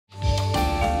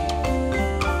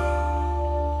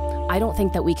I don't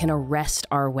think that we can arrest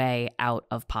our way out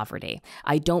of poverty.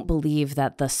 I don't believe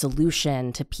that the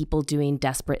solution to people doing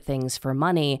desperate things for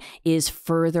money is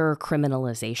further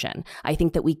criminalization. I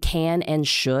think that we can and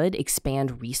should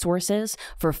expand resources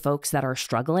for folks that are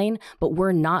struggling, but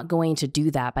we're not going to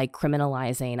do that by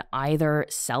criminalizing either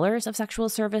sellers of sexual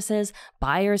services,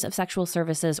 buyers of sexual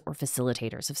services, or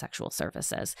facilitators of sexual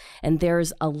services. And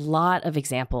there's a lot of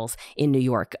examples in New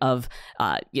York of,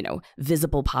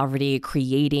 visible poverty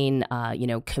creating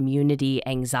community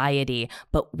anxiety,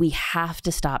 but we have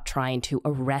to stop trying to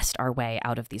arrest our way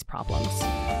out of these problems.